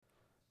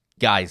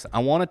Guys, I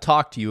want to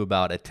talk to you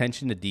about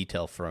attention to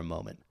detail for a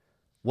moment.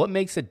 What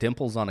makes the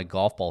dimples on a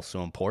golf ball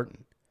so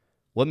important?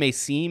 What may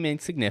seem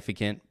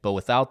insignificant, but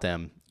without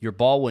them, your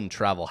ball wouldn't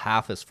travel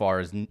half as far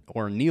as,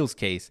 or in Neil's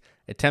case,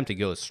 attempt to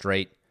go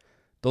straight.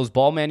 Those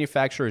ball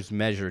manufacturers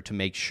measure to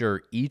make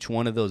sure each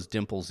one of those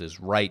dimples is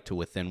right to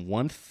within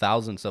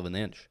 1/1000th of an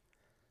inch.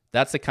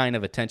 That's the kind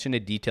of attention to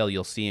detail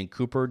you'll see in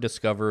Cooper,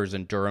 Discoverer's,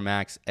 and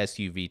Duramax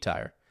SUV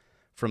tire.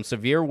 From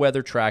severe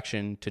weather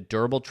traction to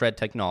durable tread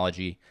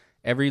technology,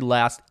 every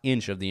last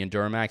inch of the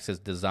Enduramax is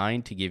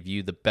designed to give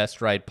you the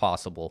best ride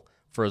possible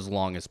for as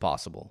long as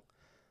possible.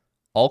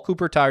 All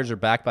Cooper tires are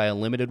backed by a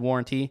limited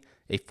warranty,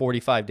 a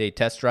 45-day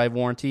test drive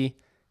warranty,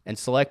 and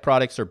select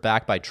products are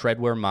backed by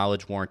Treadwear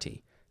mileage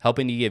warranty,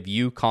 helping to give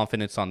you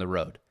confidence on the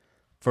road.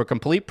 For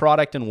complete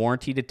product and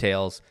warranty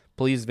details,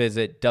 please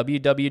visit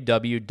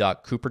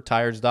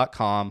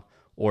www.coopertires.com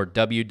or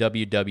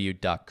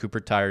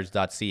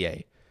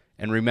www.coopertires.ca.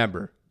 And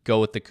remember, go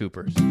with the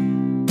Coopers.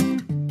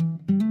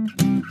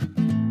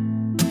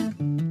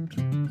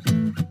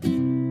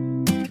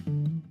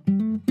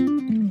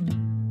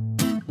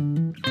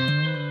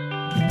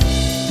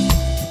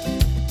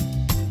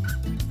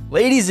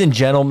 Ladies and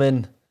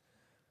gentlemen,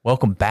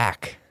 welcome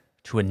back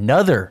to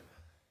another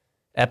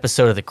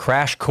episode of the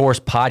Crash Course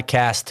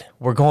Podcast.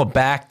 We're going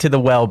back to the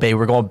well, babe.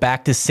 We're going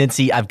back to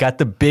Cincy. I've got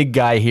the big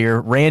guy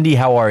here. Randy,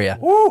 how are you?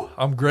 Woo!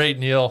 I'm great,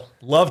 Neil.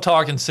 Love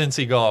talking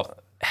Cincy golf.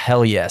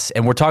 Hell yes.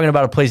 And we're talking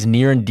about a place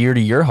near and dear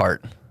to your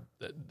heart.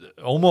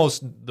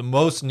 Almost the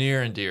most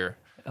near and dear.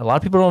 A lot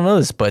of people don't know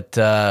this, but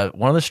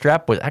one of the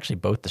Strap Boys, actually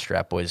both the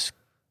Strap Boys,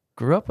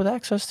 grew up with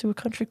access to a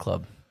country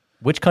club.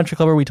 Which country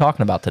club are we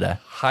talking about today?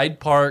 Hyde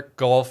Park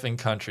Golf and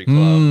Country Club.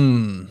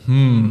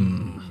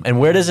 And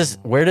where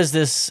does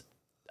this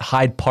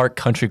Hyde Park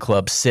Country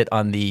Club sit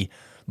on the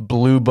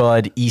Blue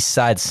Bud East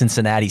Side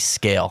Cincinnati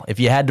scale? If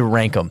you had to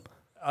rank them,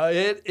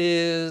 It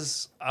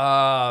is.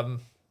 I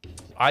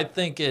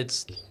think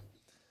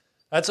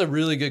that's a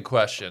really good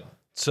question.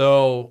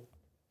 So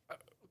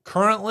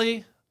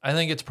currently, I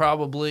think it's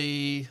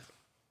probably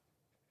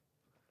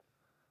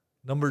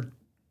number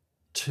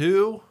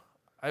 2.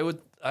 I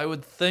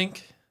would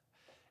think.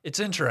 It's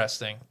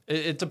interesting.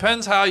 It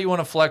depends how you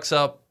want to flex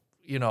up,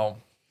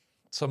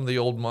 some of the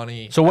old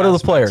money. So what are the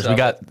players? We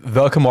got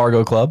the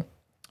Camargo Club.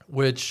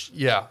 Which,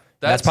 yeah.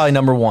 That's probably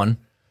number 1.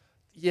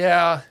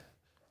 Yeah.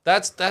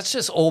 That's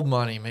just old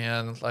money,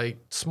 man. Like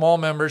small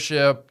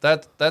membership.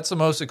 That's the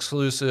most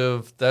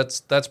exclusive. That's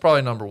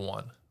probably number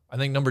 1. I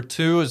think number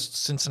 2 is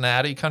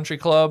Cincinnati Country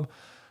Club.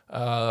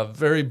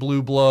 Very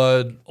blue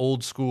blood,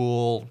 old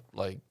school,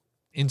 like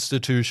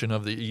institution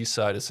of the east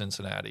side of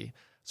Cincinnati.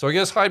 So I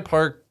guess Hyde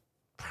Park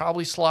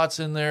probably slots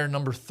in there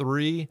number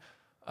 3,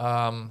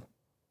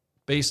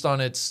 based on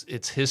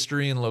its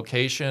history and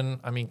location.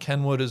 I mean,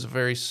 Kenwood is a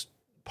very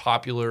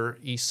popular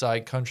east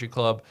side country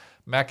club.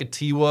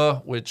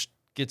 Makatiwa, which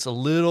gets a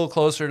little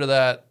closer to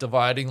that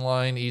dividing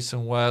line, east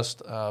and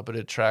west, but it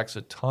attracts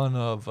a ton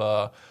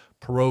of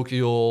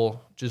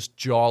parochial, just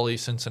jolly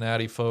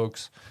Cincinnati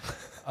folks.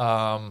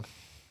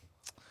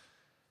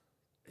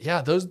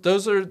 Yeah,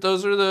 those are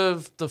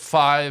the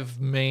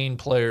 5 main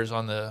players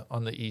on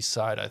the east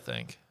side, I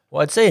think.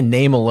 Well, I'd say a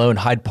name alone,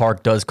 Hyde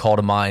Park does call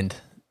to mind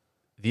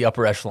the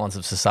upper echelons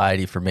of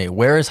society for me.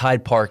 Where is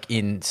Hyde Park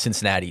in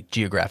Cincinnati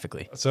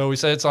geographically? So we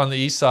say it's on the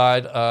east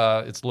side.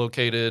 It's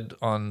located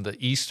on the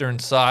eastern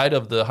side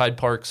of the Hyde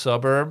Park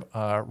suburb,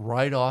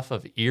 right off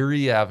of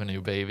Erie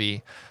Avenue,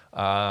 baby.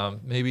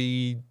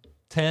 Maybe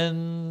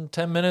 10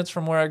 minutes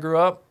from where I grew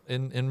up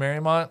in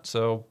Marymount.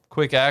 So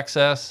quick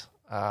access.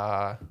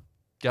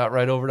 Got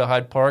right over to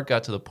Hyde Park,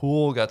 got to the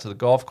pool, got to the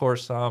golf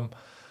course.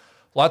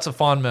 Lots of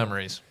fond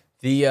memories.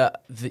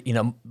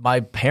 My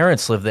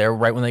parents lived there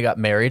right when they got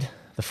married.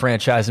 The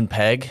franchise and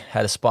Peg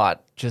had a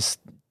spot just,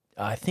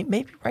 I think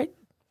maybe right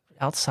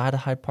outside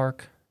of Hyde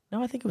Park.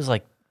 No, I think it was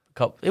it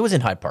was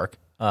in Hyde Park.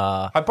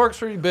 Hyde Park's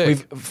pretty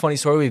big. Funny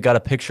story, we've got a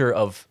picture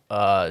of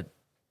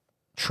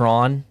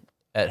Tron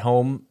at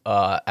home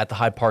at the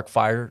Hyde Park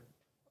fire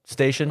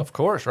station. Of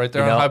course, right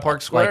there on Hyde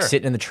Park Square. Like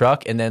sitting in the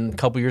truck. And then a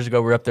couple years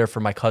ago, we were up there for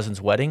my cousin's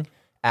wedding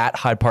at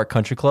Hyde Park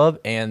Country Club.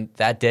 And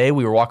that day,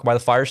 we were walking by the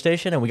fire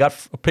station, and we got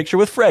a picture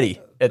with Freddie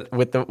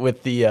with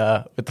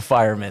the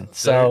firemen.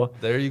 So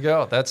there you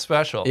go. That's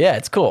special. Yeah,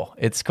 it's cool.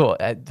 It's cool.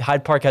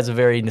 Hyde Park has a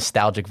very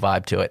nostalgic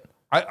vibe to it.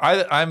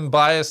 I'm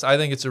biased. I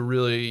think it's a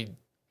really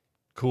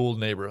cool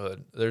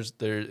neighborhood.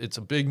 It's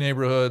a big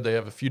neighborhood. They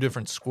have a few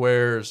different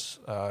squares.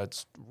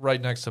 It's right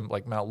next to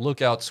like Mount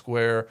Lookout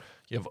Square.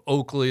 You have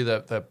Oakley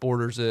that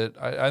borders it.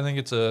 I think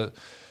it's a...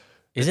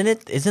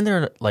 Isn't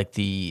there like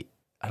I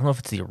don't know if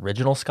it's the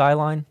original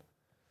skyline?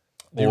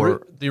 The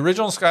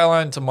original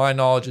skyline, to my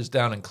knowledge, is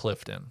down in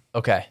Clifton.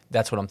 Okay,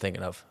 that's what I'm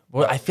thinking of.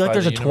 Well, I feel like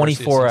there's a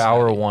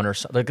 24-hour one or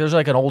something. Like there's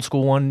like an old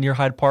school one near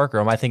Hyde Park, or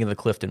am I thinking of the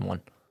Clifton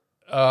one?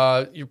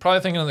 You're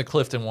probably thinking of the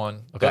Clifton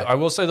one. Okay. I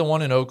will say the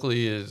one in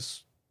Oakley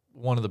is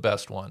one of the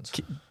best ones.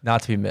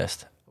 Not to be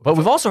missed. But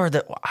we've also heard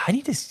that I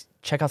need to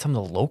check out some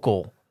of the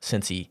local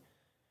Cincy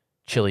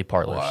chili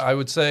parlors? Well, I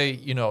would say,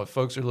 if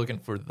folks are looking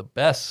for the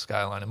best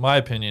skyline, in my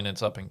opinion,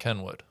 it's up in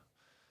Kenwood.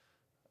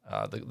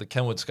 The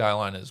Kenwood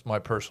skyline is my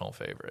personal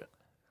favorite.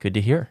 Good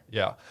to hear.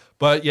 Yeah.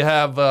 But you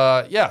have,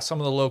 some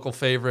of the local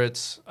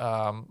favorites.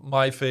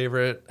 My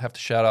favorite, have to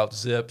shout out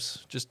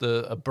Zips, just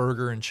a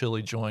burger and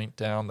chili joint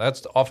down.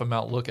 That's off of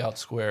Mount Lookout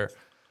Square.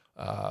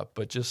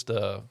 But just,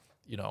 as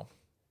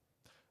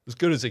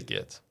good as it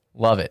gets.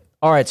 Love it.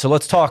 All right, so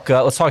let's talk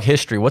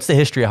history. What's the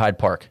history of Hyde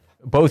Park?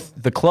 Both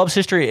the club's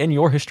history and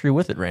your history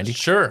with it, Randy.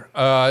 Sure.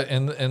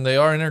 And they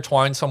are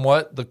intertwined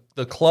somewhat.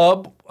 The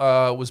club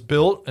was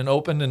built and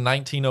opened in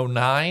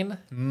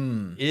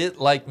 1909. It,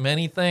 like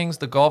many things,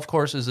 the golf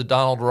course is a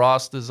Donald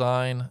Ross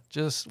design.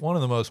 Just one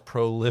of the most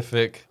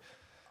prolific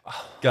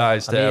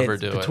guys to ever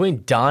do it.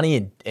 Between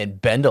Donnie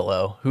and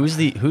Bendelow, who's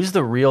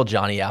the real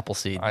Johnny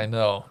Appleseed? I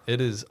know.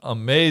 It is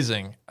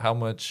amazing how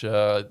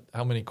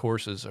many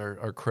courses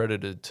are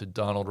credited to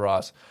Donald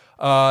Ross.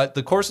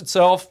 The course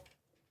itself,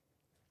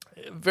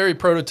 very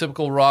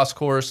prototypical Ross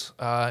course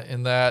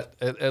in that,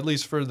 at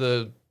least for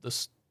the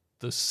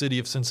city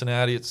of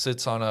Cincinnati, it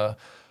sits on a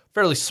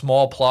fairly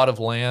small plot of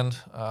land.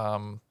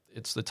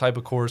 It's the type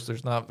of course,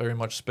 there's not very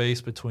much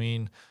space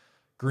between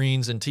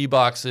greens and tee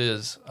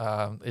boxes.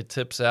 It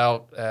tips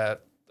out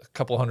at a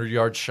couple hundred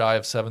yards shy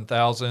of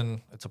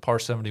 7,000. It's a par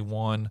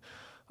 71.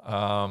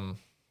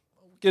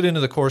 Get into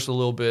the course a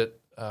little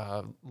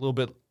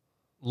bit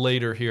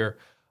later here.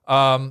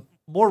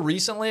 More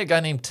recently, a guy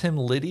named Tim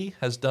Liddy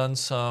has done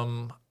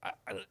some,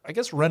 I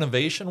guess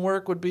renovation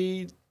work would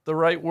be the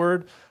right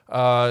word,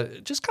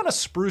 just kind of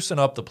sprucing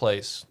up the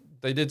place.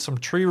 They did some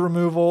tree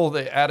removal.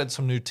 They added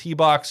some new tee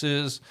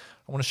boxes.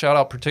 I want to shout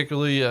out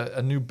particularly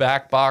a new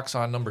back box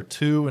on number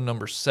 2 and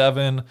number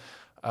 7.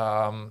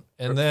 Then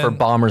for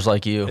bombers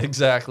like you.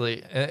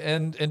 Exactly.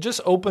 And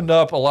just opened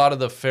up a lot of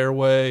the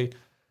fairway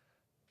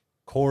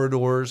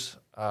corridors.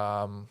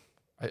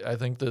 I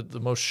think the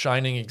most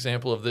shining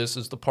example of this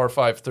is the par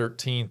 5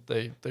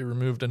 13th. They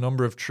removed a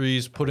number of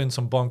trees, put in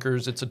some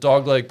bunkers. It's a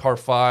dogleg par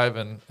 5,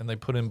 and they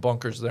put in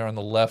bunkers there on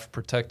the left,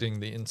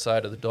 protecting the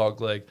inside of the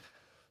dogleg.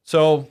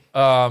 So,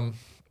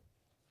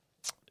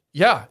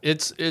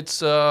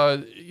 it's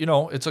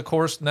a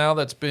course now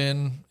that's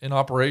been in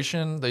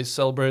operation. They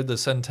celebrated the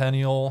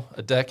centennial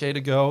a decade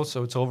ago,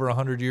 so it's over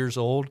 100 years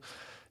old,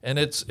 and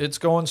it's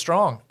going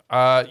strong.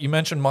 You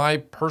mentioned my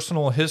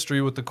personal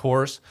history with the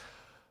course.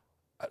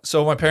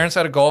 So my parents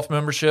had a golf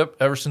membership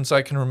ever since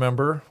I can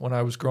remember when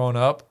I was growing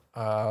up.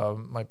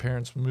 My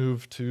parents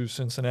moved to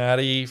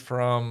Cincinnati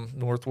from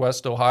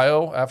Northwest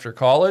Ohio after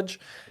college,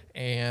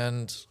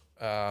 and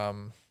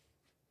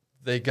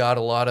they got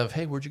a lot of,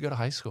 hey, where'd you go to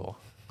high school?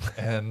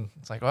 And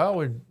it's like, well,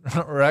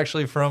 we're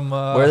actually from...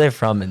 Where are they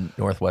from in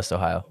Northwest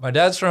Ohio? My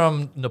dad's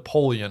from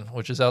Napoleon,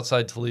 which is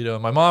outside Toledo.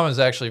 My mom is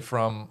actually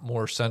from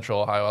more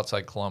central Ohio,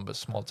 outside Columbus,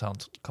 small town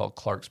called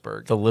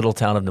Clarksburg. The little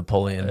town of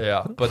Napoleon.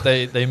 Yeah, but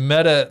they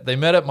met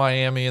at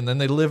Miami, and then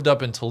they lived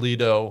up in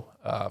Toledo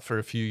for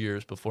a few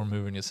years before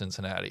moving to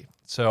Cincinnati.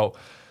 So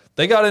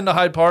they got into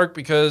Hyde Park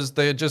because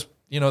they had just,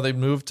 they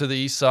moved to the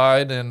east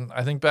side, and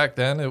I think back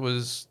then it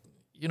was,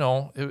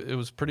 it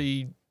was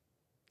pretty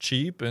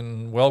cheap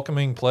and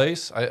welcoming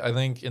place. I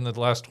think in the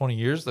last 20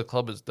 years, the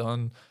club has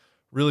done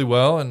really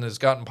well and has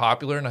gotten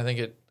popular, and I think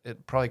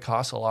it probably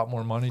costs a lot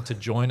more money to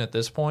join at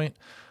this point.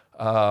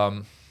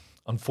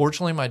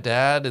 Unfortunately, my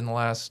dad in the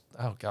last,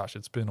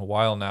 it's been a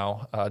while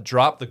now,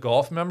 dropped the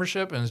golf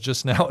membership and is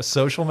just now a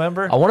social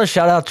member. I want to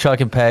shout out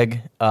Chuck and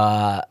Peg.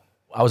 I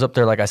was up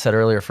there, like I said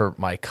earlier, for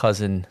my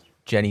cousin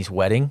Jenny's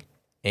wedding,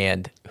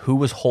 and who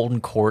was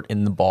holding court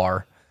in the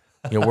bar?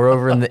 We're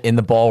over in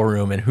the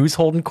ballroom, and who's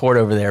holding court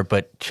over there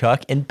but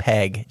Chuck and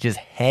Peg just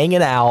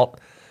hanging out.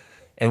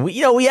 And we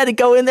had to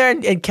go in there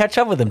and catch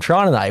up with them,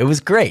 Tron and I. It was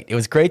great. It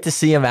was great to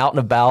see them out and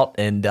about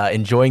and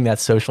enjoying that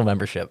social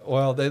membership.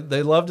 Well,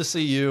 they love to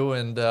see you,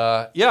 and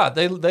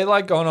they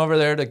like going over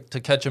there to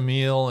catch a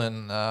meal.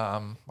 And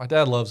my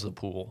dad loves the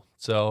pool,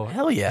 so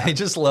hell yeah, he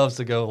just loves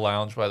to go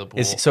lounge by the pool.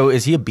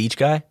 Is he a beach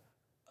guy?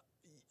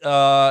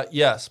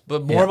 Yes,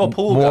 but more of a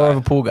pool guy. More of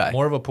a pool guy.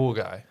 More of a pool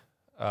guy.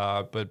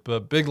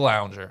 But big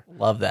lounger.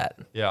 Love that.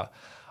 Yeah.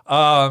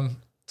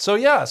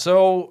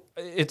 So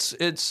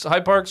it's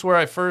Hyde Park's where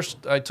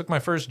I took my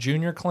first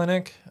junior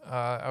clinic.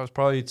 I was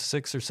probably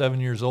 6 or 7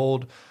 years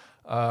old.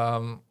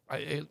 I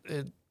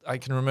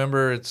can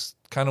remember it's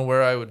kind of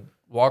where I would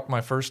walk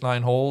my first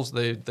 9 holes.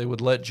 They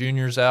would let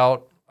juniors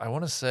out, I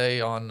want to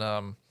say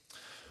on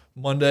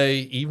Monday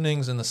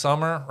evenings in the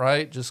summer,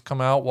 right? Just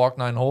come out, walk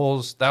 9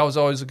 holes. That was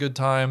always a good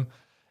time.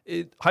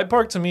 Hyde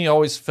Park to me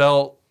always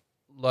felt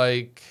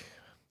like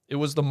it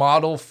was the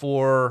model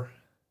for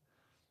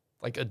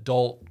like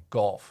adult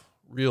golf,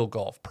 real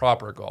golf,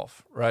 proper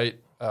golf, right?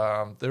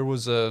 I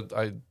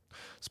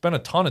spent a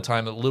ton of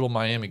time at Little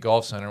Miami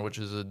Golf Center, which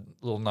is a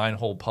little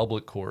 9-hole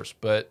public course,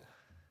 but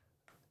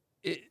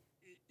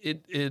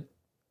it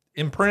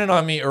imprinted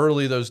on me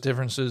early those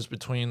differences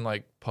between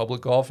like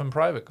public golf and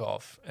private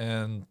golf.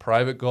 And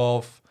private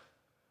golf,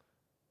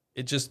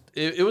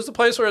 it was the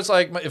place where it's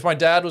like if my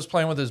dad was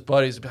playing with his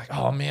buddies, he'd be like,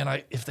 oh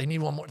man, if they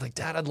need one more, like,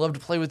 Dad, I'd love to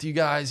play with you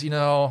guys,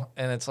 and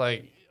it's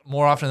like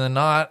more often than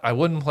not, I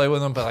wouldn't play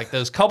with them, but like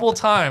those couple of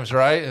times,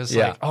 right? It's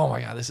like, oh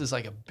my God, this is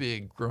like a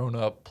big grown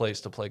up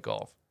place to play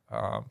golf.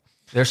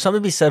 There's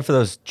something to be said for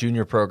those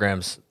junior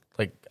programs.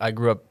 Like I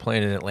grew up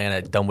playing in Atlanta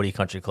at Dunwoody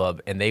Country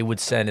Club, and they would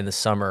send in the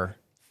summer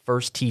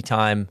first tee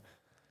time,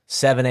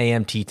 7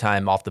 a.m. tee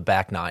time off the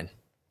back nine,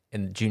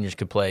 and the juniors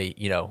could play,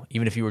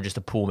 even if you were just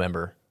a pool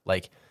member.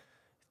 Like,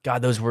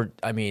 God,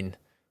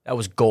 that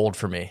was gold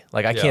for me.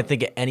 Like, I can't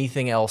think of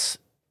anything else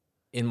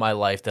in my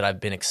life that I've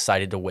been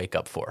excited to wake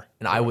up for.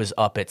 And I was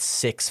up at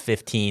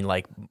 6:15,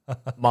 like,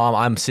 Mom,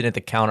 I'm sitting at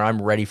the counter.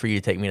 I'm ready for you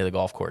to take me to the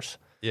golf course.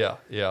 Yeah,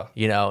 yeah.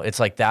 It's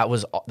like that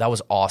was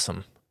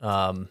awesome.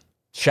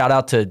 Shout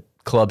out to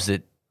clubs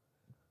that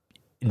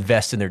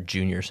invest in their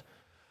juniors.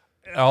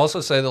 I'll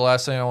also say the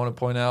last thing I want to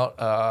point out,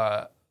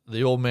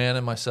 the old man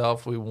and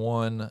myself, we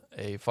won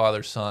a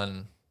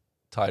father-son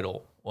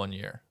title one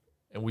year.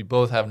 And we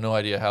both have no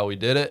idea how we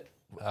did it.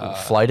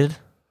 Flighted?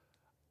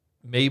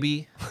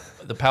 Maybe.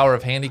 The power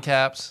of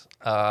handicaps.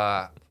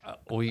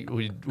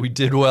 We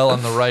did well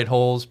on the right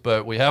holes,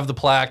 but we have the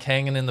plaque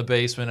hanging in the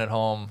basement at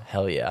home.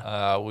 Hell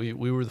yeah.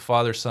 We were the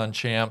father-son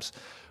champs,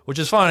 which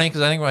is funny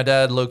because I think my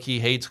dad low-key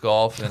hates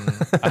golf, and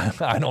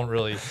I don't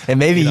really. And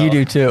maybe you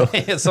do too.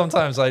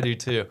 Sometimes I do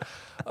too.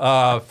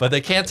 But they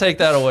can't take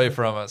that away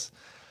from us.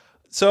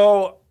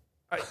 So,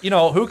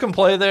 who can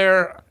play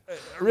there?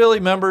 Really,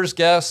 members,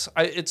 guests.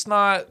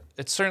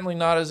 It's certainly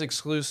not as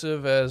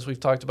exclusive as we've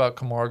talked about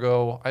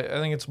Camargo. I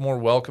think it's more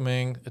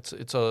welcoming.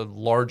 It's a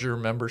larger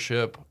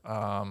membership.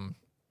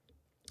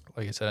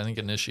 Like I said, I think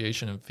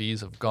initiation and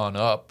fees have gone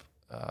up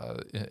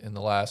in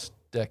the last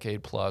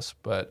decade plus.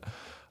 But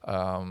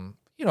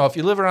if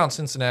you live around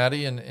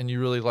Cincinnati and you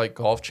really like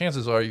golf,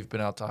 chances are you've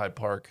been out to Hyde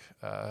Park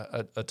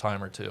a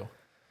time or two.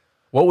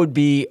 What would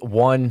be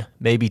one,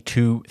 maybe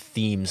two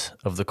themes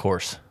of the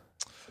course?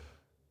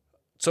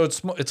 So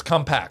it's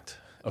compact.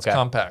 It's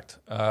compact.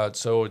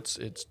 So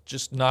it's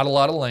just not a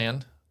lot of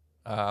land.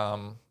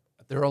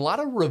 There are a lot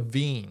of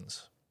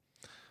ravines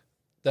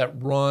that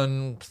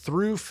run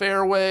through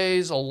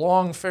fairways,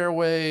 along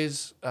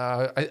fairways.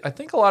 I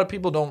think a lot of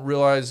people don't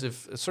realize,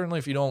 certainly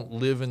if you don't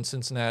live in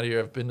Cincinnati or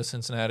have been to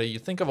Cincinnati, you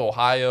think of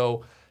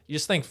Ohio, you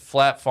just think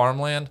flat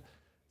farmland.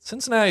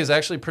 Cincinnati is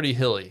actually pretty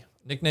hilly.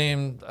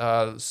 Nicknamed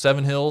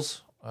Seven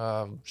Hills.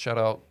 Shout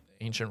out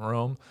ancient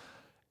Rome.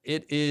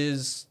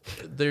 There's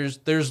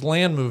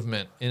land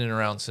movement in and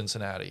around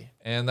Cincinnati,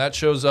 and that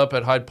shows up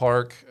at Hyde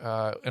Park,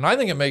 and I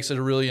think it makes it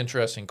a really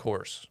interesting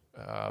course.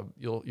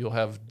 You'll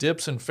have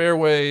dips and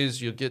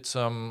fairways, you'll get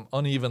some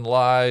uneven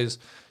lies,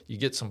 you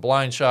get some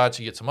blind shots,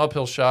 you get some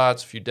uphill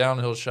shots, a few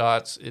downhill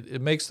shots.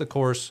 It makes the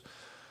course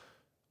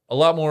a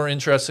lot more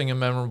interesting and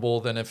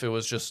memorable than if it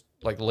was just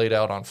like laid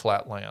out on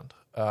flat land.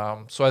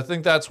 So I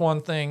think that's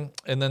one thing,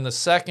 and then the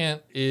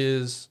second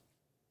is,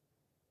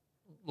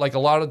 like a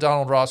lot of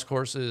Donald Ross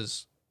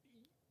courses,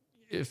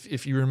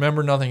 if you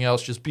remember nothing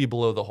else, just be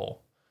below the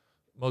hole.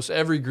 Most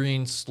every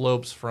green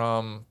slopes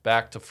from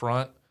back to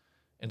front,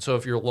 and so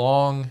if you're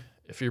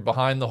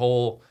behind the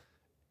hole,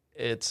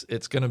 it's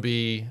going to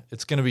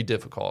be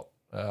difficult.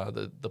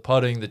 The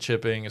putting, the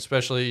chipping,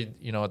 especially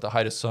at the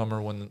height of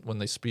summer when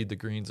they speed the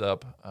greens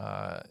up,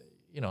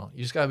 you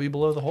just got to be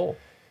below the hole.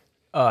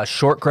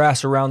 Short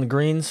grass around the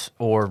greens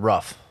or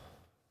rough?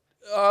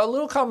 A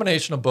little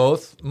combination of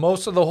both.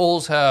 Most of the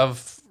holes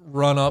have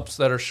run-ups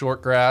that are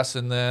short grass,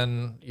 and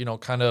then,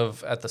 kind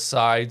of at the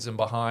sides and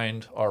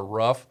behind are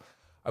rough.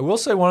 I will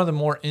say one of the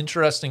more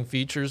interesting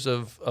features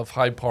of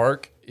Hyde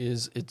Park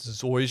is its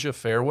Zoysia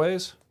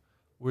fairways,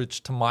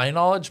 which to my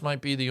knowledge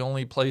might be the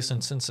only place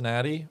in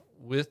Cincinnati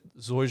with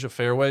Zoysia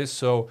fairways.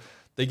 So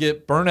they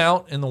get burnt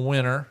out in the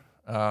winter,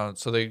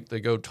 so they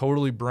go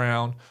totally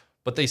brown,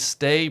 but they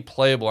stay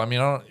playable. I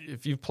mean,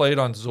 if you've played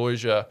on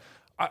Zoysia,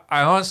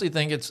 I honestly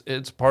think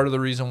it's part of the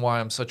reason why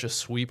I'm such a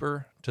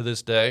sweeper to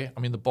this day. I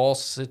mean, the ball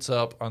sits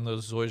up on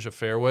those Zoysia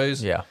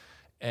fairways,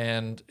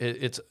 and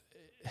it's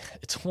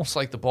almost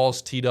like the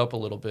ball's teed up a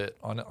little bit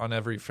on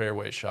every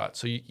fairway shot,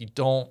 so you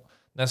don't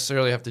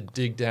necessarily have to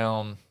dig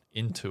down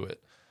into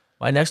it.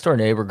 My next door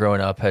neighbor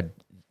growing up had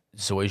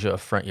Zoysia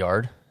front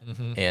yard,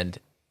 and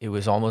it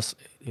was almost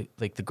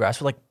like the grass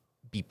would like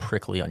be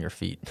prickly on your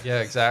feet. Yeah,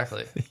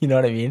 exactly. You know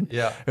what I mean?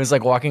 Yeah. It was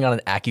like walking on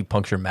an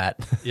acupuncture mat.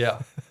 Yeah.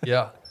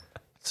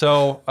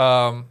 So,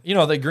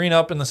 they green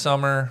up in the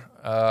summer,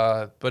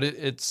 but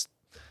it's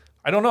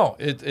I don't know.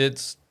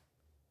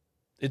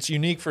 It's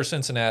unique for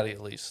Cincinnati,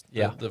 at least.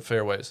 The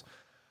fairways.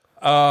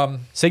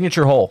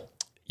 Signature hole.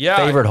 Yeah.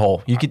 Favorite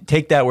hole. You could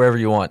take that wherever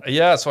you want.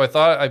 Yeah. So I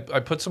thought I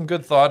put some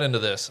good thought into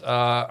this.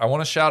 I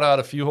want to shout out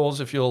a few holes,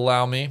 if you'll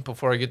allow me,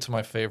 before I get to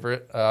my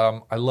favorite.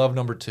 I love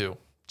number 2.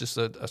 Just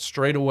a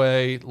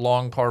straightaway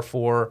long par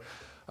 4.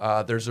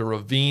 There's a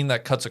ravine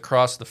that cuts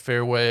across the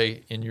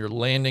fairway in your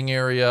landing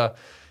area,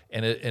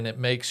 and it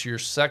makes your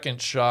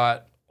second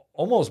shot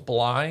almost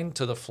blind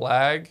to the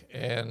flag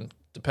and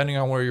depending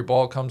on where your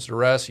ball comes to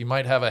rest, you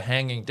might have a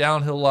hanging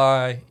downhill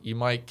lie. You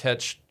might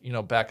catch,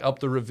 back up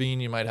the ravine.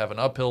 You might have an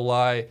uphill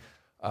lie.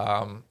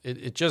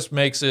 It just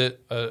makes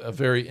it a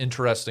very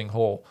interesting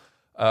hole.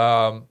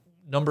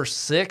 Number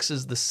 6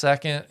 is the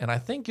second, and I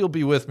think you'll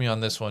be with me on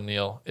this one,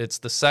 Neil. It's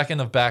the second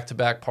of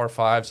back-to-back par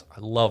 5s. I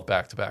love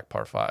back-to-back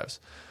par 5s.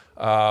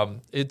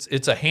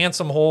 It's a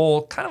handsome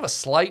hole, kind of a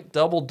slight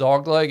double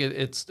dogleg.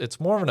 It's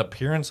more of an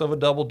appearance of a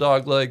double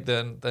dogleg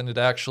than it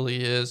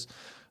actually is.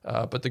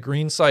 But the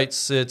green site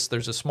sits.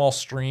 There's a small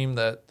stream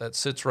that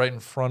sits right in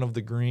front of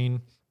the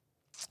green.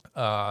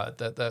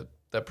 That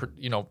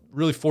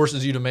really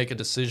forces you to make a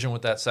decision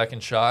with that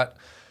second shot.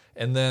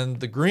 And then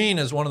the green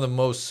is one of the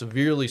most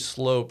severely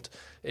sloped.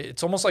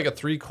 It's almost like a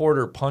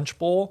 3/4 punch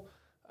bowl.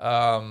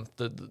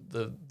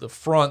 The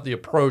front, the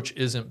approach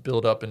isn't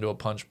built up into a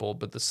punch bowl,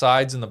 but the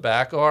sides and the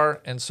back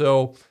are. And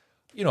so,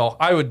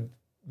 I would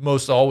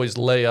most always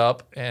lay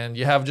up, and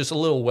you have just a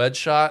little wedge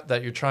shot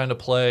that you're trying to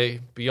play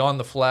beyond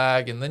the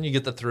flag, and then you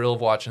get the thrill of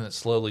watching it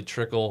slowly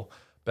trickle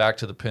back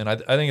to the pin. I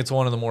think it's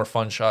one of the more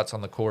fun shots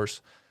on the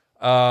course.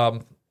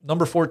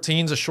 Number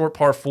 14 is a short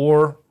par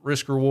 4,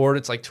 risk reward.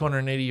 It's like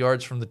 280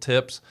 yards from the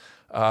tips.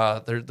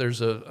 There's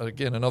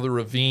another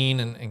ravine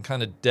and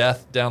kind of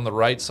death down the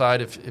right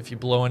side if you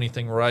blow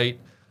anything right.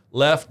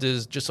 Left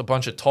is just a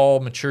bunch of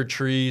tall, mature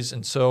trees,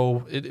 and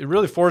so it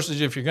really forces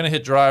you, if you're going to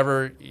hit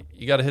driver,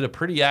 you got to hit a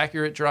pretty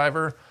accurate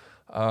driver.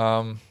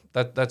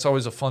 That's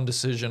always a fun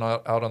decision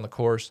out on the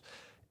course.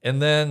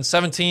 And then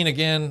 17,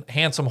 again,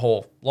 handsome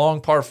hole,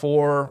 long par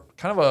 4,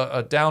 kind of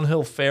a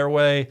downhill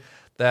fairway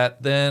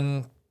that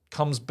then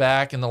comes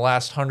back in the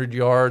last 100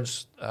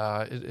 yards.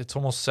 It's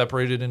almost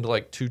separated into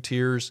like 2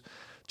 tiers.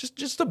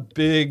 Just a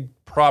big,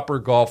 proper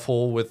golf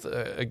hole with,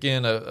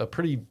 again, a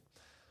pretty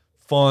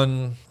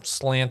fun,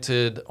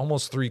 slanted,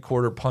 almost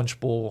 3/4 punch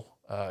bowl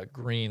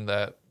green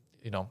that,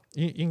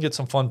 you can get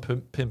some fun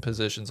pin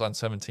positions on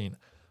 17.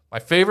 My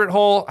favorite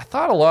hole, I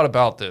thought a lot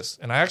about this,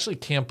 and I actually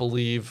can't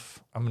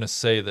believe I'm going to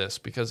say this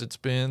because it's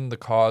been the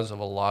cause of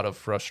a lot of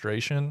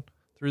frustration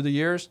through the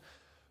years.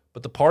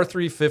 But the par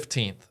 3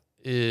 15th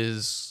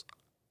is,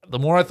 the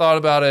more I thought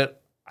about it,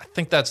 I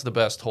think that's the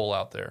best hole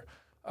out there.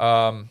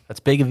 That's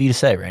big of you to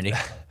say, Randy.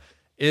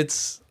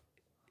 It's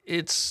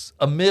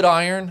a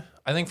mid-iron.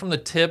 I think from the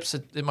tips,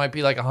 it might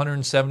be like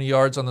 170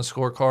 yards on the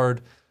scorecard.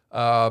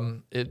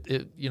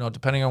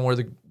 Depending on where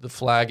the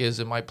flag is,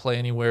 it might play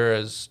anywhere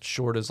as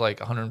short as like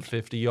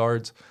 150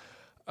 yards.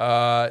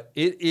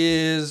 It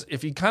is,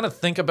 if you kind of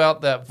think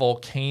about that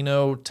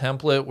volcano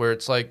template where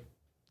it's like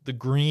the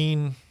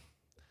green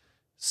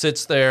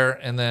sits there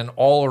and then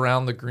all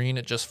around the green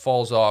it just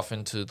falls off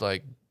into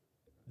like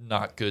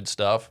not good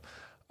stuff.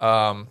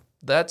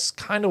 That's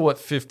kind of what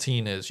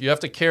 15 is. You have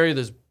to carry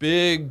this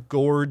big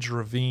gorge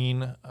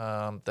ravine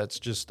that's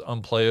just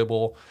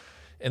unplayable.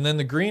 And then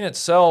the green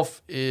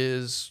itself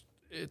it's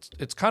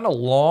kind of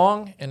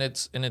long and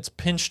it's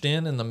pinched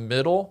in the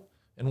middle.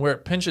 And where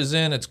it pinches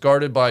in, it's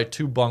guarded by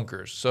 2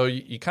 bunkers. So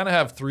you kind of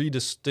have 3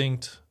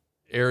 distinct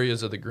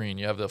areas of the green.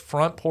 You have the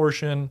front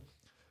portion,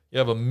 you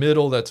have a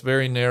middle that's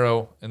very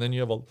narrow, and then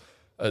you have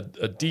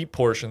a deep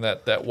portion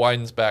that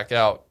widens back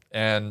out.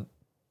 And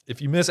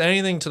if you miss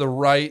anything to the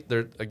right,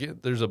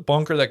 there's a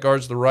bunker that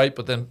guards the right,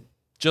 but then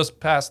just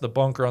past the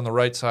bunker on the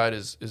right side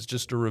is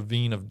just a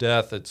ravine of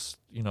death. It's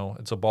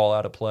a ball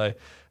out of play.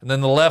 And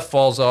then the left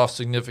falls off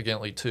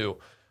significantly too.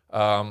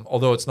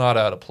 Although it's not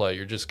out of play,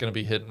 you're just going to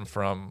be hitting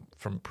from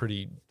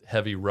pretty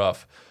heavy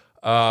rough.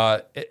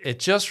 It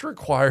just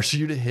requires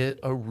you to hit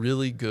a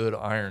really good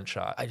iron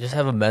shot. I just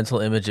have a mental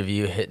image of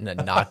you hitting a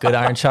not good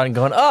iron shot and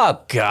going,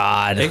 "Oh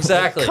God,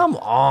 exactly, come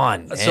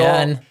on,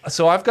 man."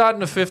 So I've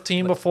gotten to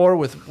 15 before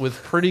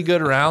with pretty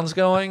good rounds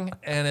going,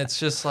 and it's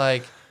just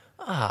like,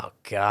 oh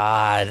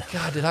God,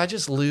 did I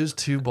just lose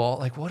 2 balls?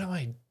 Like, what am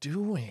I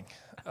doing?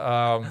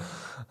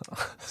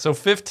 So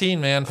 15,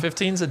 man,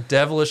 15's a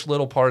devilish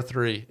little par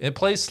 3. It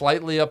plays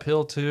slightly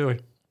uphill too.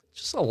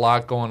 Just a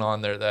lot going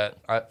on there that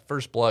at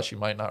first blush you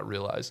might not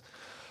realize.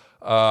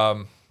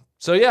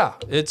 So yeah,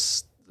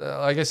 it's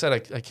like I said,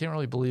 I can't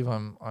really believe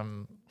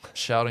I'm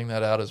shouting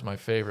that out as my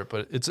favorite,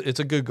 but it's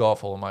a good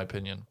golf hole in my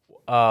opinion.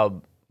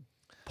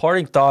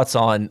 Parting thoughts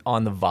on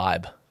the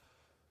vibe.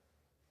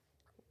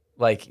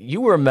 Like, you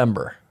were a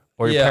member,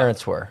 or your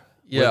parents were.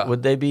 Yeah.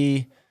 Would they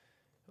be?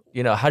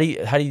 How do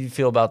you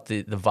feel about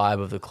the vibe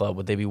of the club?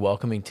 Would they be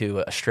welcoming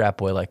to a strap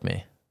boy like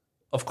me?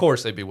 Of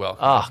course they'd be welcome.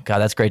 Oh, God,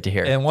 that's great to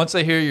hear. And once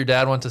they hear your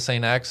dad went to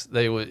St. X,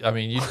 they would,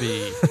 you'd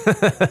be...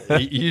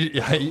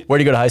 Where'd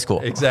you go to high school?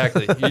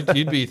 Exactly.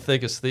 You'd be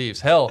thick as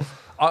thieves. Hell,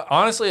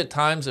 honestly, at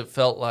times it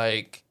felt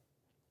like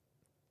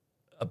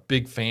a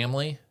big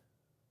family.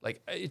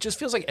 Like, it just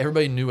feels like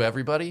everybody knew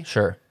everybody.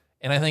 Sure.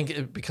 And I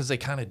think because they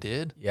kind of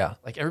did. Yeah.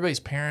 Like, everybody's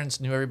parents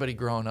knew everybody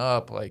growing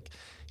up. Like,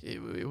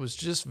 it was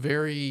just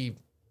very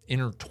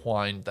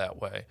intertwined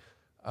that way.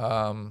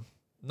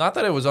 Not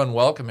that it was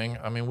unwelcoming.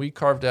 I mean, we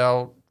carved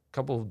out a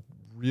couple of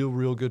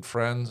real good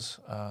friends.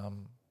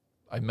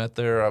 I met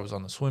there. I was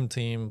on the swim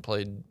team,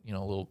 played, a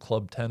little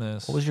club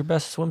tennis. What was your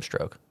best swim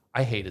stroke?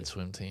 I hated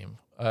swim team.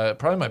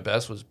 Probably my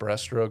best was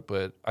breaststroke,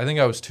 but I think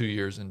I was 2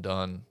 years and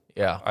done.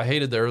 Yeah. I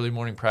hated the early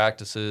morning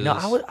practices. No,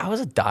 I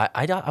was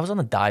on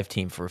the dive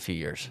team for a few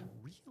years.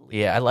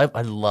 Really? Yeah,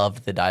 I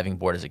loved the diving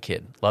board as a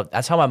kid.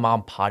 That's how my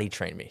mom potty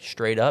trained me.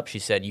 Straight up, she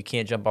said you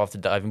can't jump off the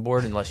diving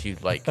board unless you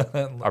like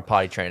are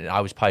potty trained. And I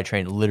was potty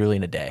trained literally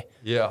in a day.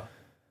 Yeah.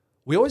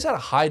 We always had a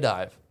high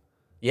dive.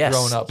 Yes.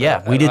 Growing up yeah,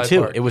 at we did Hyde too.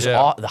 Park. It was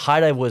the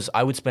high dive was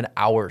I would spend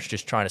hours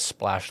just trying to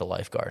splash the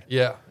lifeguard.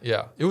 Yeah,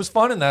 yeah. It was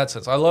fun in that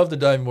sense. I love the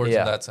diving boards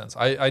Yeah. in that sense.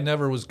 I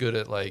never was good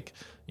at like,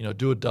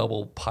 do a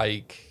double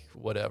pike,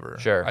 whatever.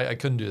 Sure. I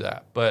couldn't do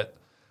that. But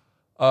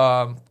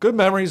good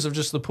memories of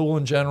just the pool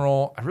in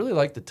general. I really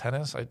liked the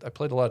tennis. I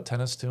played a lot of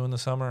tennis too in the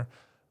summer.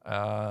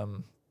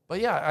 But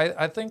yeah,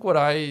 I think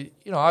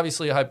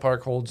obviously Hyde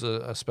Park holds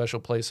a special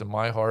place in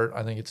my heart.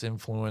 I think it's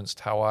influenced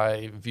how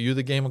I view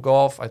the game of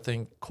golf. I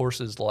think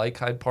courses like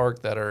Hyde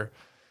Park that are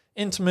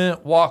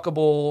intimate,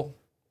 walkable,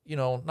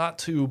 not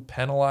too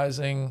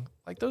penalizing,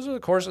 like those are the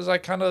courses I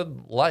kind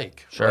of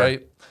like, Sure.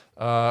 right?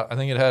 I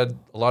think it had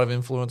a lot of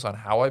influence on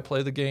how I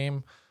play the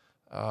game.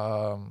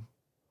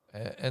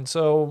 And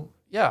so,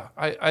 yeah,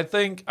 I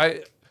think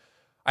I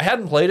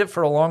hadn't played it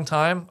for a long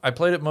time. I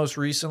played it most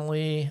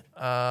recently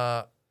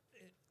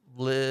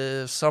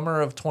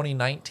summer of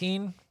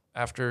 2019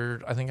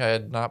 after I think I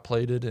had not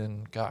played it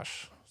in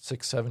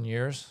 6-7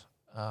 years.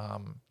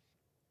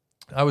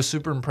 I was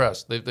super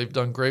impressed. They've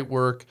done great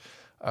work.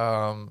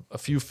 A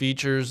few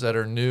features that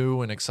are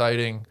new and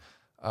exciting.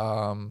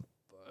 The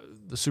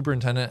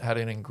superintendent had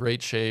it in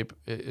great shape.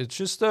 It's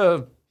just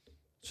a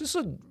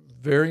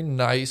very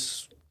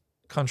nice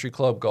country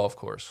club golf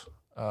course.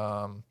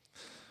 I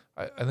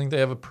think they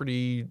have a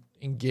pretty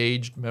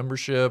engaged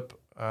membership.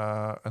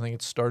 I think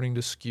it's starting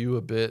to skew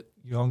a bit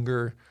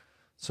younger.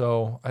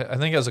 So I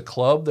think as a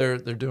club, they're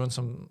doing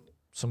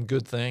some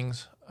good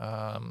things.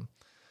 But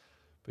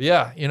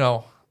yeah,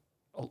 a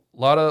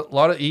lot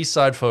of East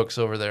Side folks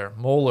over there: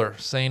 Moeller,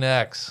 St.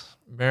 X,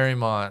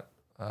 Marymount,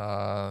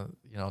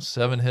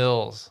 Seven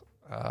Hills.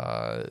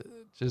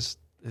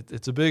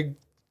 It's a big,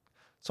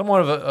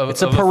 somewhat of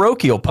It's a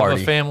parochial party.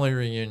 of a family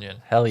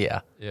reunion. Hell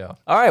yeah. Yeah.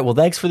 All right. Well,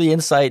 thanks for the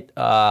insight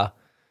on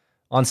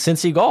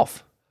Cincy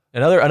golf.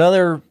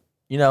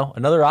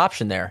 Another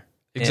option there.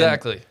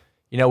 Exactly.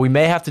 And, we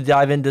may have to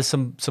dive into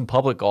some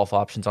public golf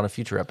options on a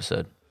future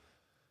episode,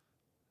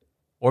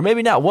 or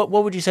maybe not. What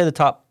would you say the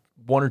top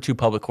one or two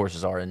public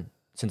courses are in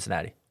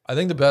Cincinnati? I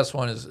think the best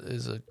one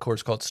is a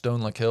course called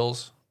Stone Lick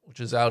Hills, which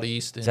is out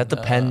east. Is that the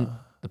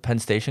Penn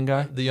Station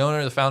guy?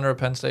 The founder of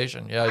Penn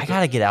Station. Yeah, I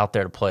gotta get out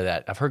there to play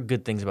that. I've heard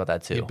good things about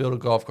that too. He built a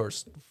golf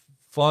course,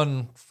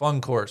 fun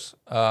course,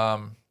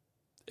 and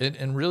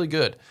really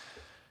good.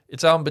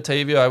 It's out in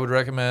Batavia. I would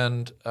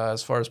recommend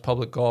as far as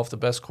public golf, the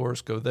best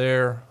course, go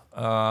there.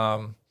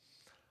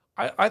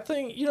 I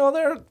think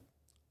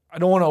I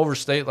don't want to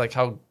overstate like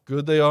how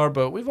good they are,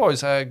 but we've always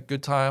had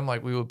good time.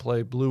 Like we would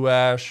play Blue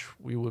Ash,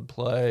 we would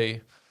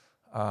play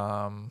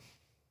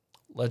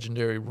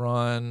Legendary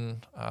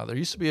Run. There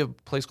used to be a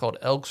place called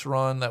Elks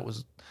Run that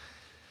was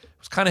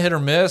kind of hit or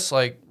miss.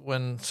 Like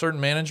when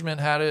certain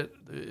management had it,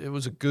 it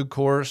was a good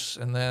course,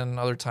 and then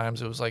other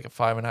times it was like a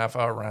 5.5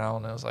 hour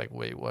round. And I was like,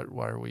 wait, what?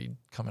 Why are we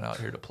coming out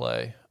here to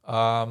play?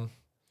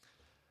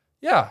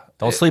 Yeah.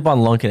 Don't sleep on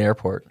Lunken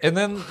Airport. And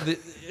then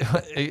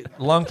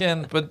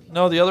Lunken, but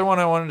no, the other one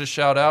I wanted to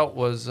shout out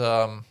was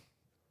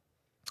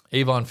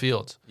Avon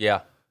Fields.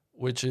 Yeah.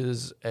 Which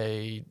is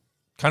a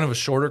kind of a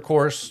shorter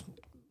course,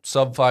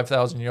 sub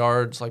 5,000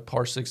 yards, like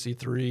par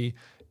 63.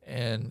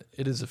 And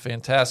it is a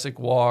fantastic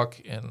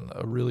walk and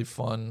a really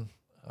fun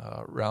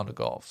round of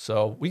golf.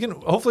 So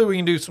hopefully we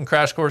can do some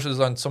crash courses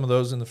on some of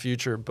those in the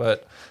future.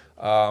 But,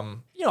 I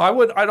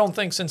don't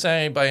think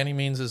Cincinnati by any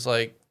means is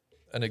like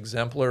an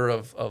exemplar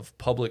of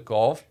public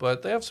golf,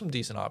 but they have some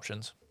decent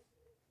options.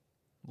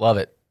 Love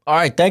it. All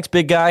right. Thanks,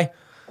 big guy.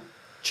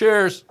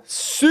 Cheers.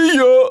 See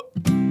ya.